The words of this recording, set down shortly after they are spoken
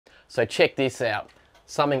So check this out.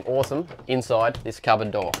 Something awesome inside this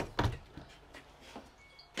cupboard door.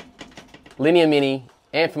 Linea Mini,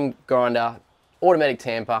 Anfim Grinder, automatic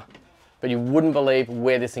tamper, but you wouldn't believe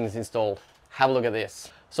where this thing is installed. Have a look at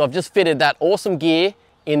this. So I've just fitted that awesome gear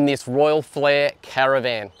in this Royal Flair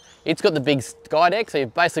Caravan. It's got the big sky deck, so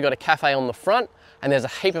you've basically got a cafe on the front, and there's a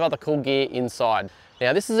heap of other cool gear inside.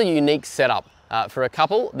 Now this is a unique setup for a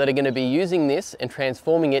couple that are going to be using this and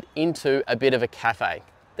transforming it into a bit of a cafe.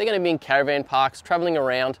 They're going to be in caravan parks, traveling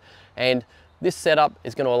around, and this setup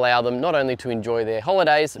is going to allow them not only to enjoy their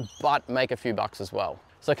holidays, but make a few bucks as well.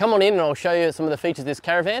 So come on in and I'll show you some of the features of this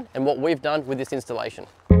caravan and what we've done with this installation.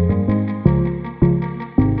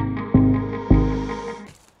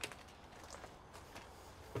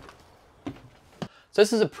 So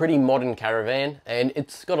this is a pretty modern caravan, and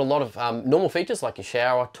it's got a lot of normal features like your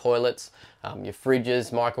shower, toilets, your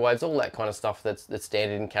fridges, microwaves, all that kind of stuff that's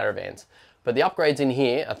standard in caravans. But the upgrades in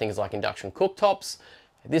here are things like induction cooktops.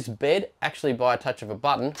 This bed, actually by a touch of a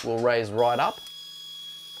button, will raise right up.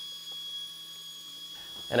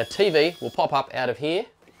 And a TV will pop up out of here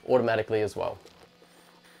automatically as well.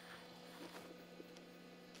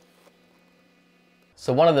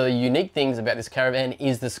 So one of the unique things about this caravan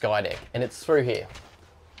is the sky deck, and it's through here.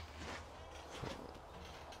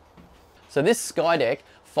 So this sky deck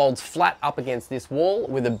folds flat up against this wall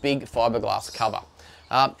with a big fiberglass cover.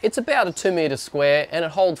 It's about a 2 meter square and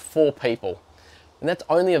it holds 4 people. And that's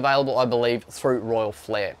only available, I believe, through Royal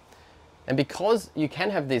Flair. And because you can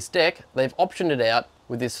have this deck, they've optioned it out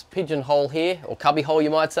with this pigeonhole here, or cubby hole you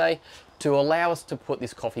might say, to allow us to put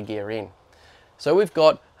this coffee gear in. So we've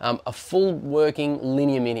got a full working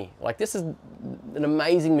Linea Mini. Like, this is an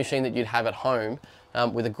amazing machine that you'd have at home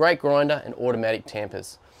with a great grinder and automatic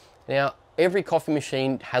tampers. Now, every coffee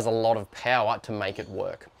machine has a lot of power to make it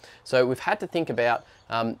work. So we've had to think about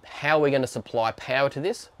how we're going to supply power to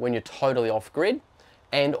this when you're totally off grid,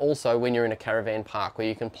 and also when you're in a caravan park where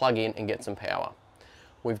you can plug in and get some power.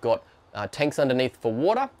 We've got tanks underneath for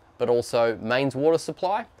water, but also mains water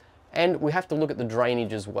supply, and we have to look at the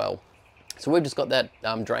drainage as well. So we've just got that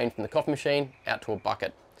drain from the coffee machine out to a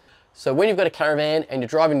bucket. So when you've got a caravan and you're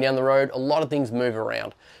driving down the road, a lot of things move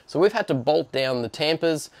around. So we've had to bolt down the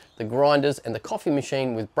tampers, the grinders, and the coffee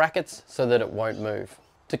machine with brackets so that it won't move.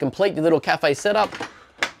 To complete your little cafe setup,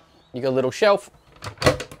 you've got a little shelf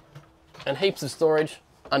and heaps of storage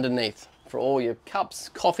underneath for all your cups,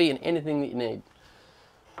 coffee, and anything that you need.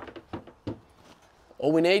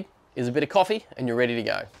 All we need is a bit of coffee and you're ready to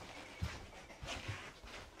go.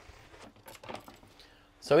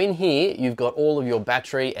 So in here, you've got all of your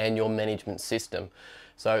battery and your management system.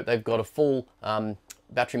 So they've got a full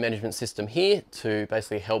battery management system here to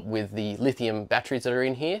basically help with the lithium batteries that are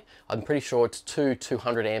in here. I'm pretty sure it's two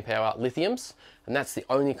 200 amp hour lithiums, and that's the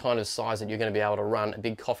only kind of size that you're going to be able to run a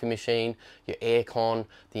big coffee machine, your aircon,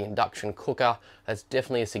 the induction cooker. That's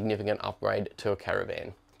definitely a significant upgrade to a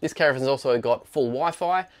caravan. This caravan's also got full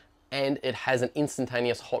Wi-Fi, and it has an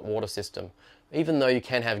instantaneous hot water system. Even though you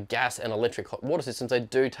can have gas and electric hot water systems, they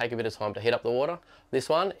do take a bit of time to heat up the water. This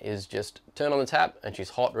one is just turn on the tap and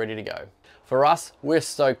she's hot, ready to go. For us, we're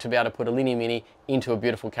stoked to be able to put a Linea Mini into a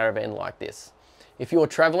beautiful caravan like this. If you're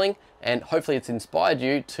traveling, and hopefully it's inspired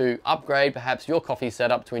you to upgrade perhaps your coffee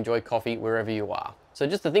setup to enjoy coffee wherever you are. So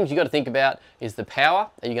just the things you got to think about is the power.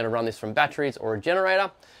 Are you going to run this from batteries or a generator?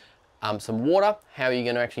 Some water, how are you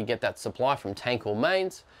going to actually get that supply from tank or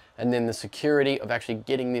mains? And then the security of actually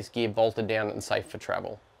getting this gear bolted down and safe for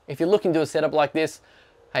travel. If you're looking to do a setup like this,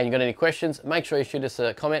 hey, you got any questions, make sure you shoot us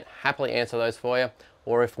a comment, happily answer those for you,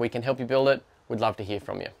 or if we can help you build it, we'd love to hear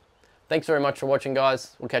from you. Thanks very much for watching,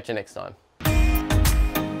 guys. We'll catch you next time.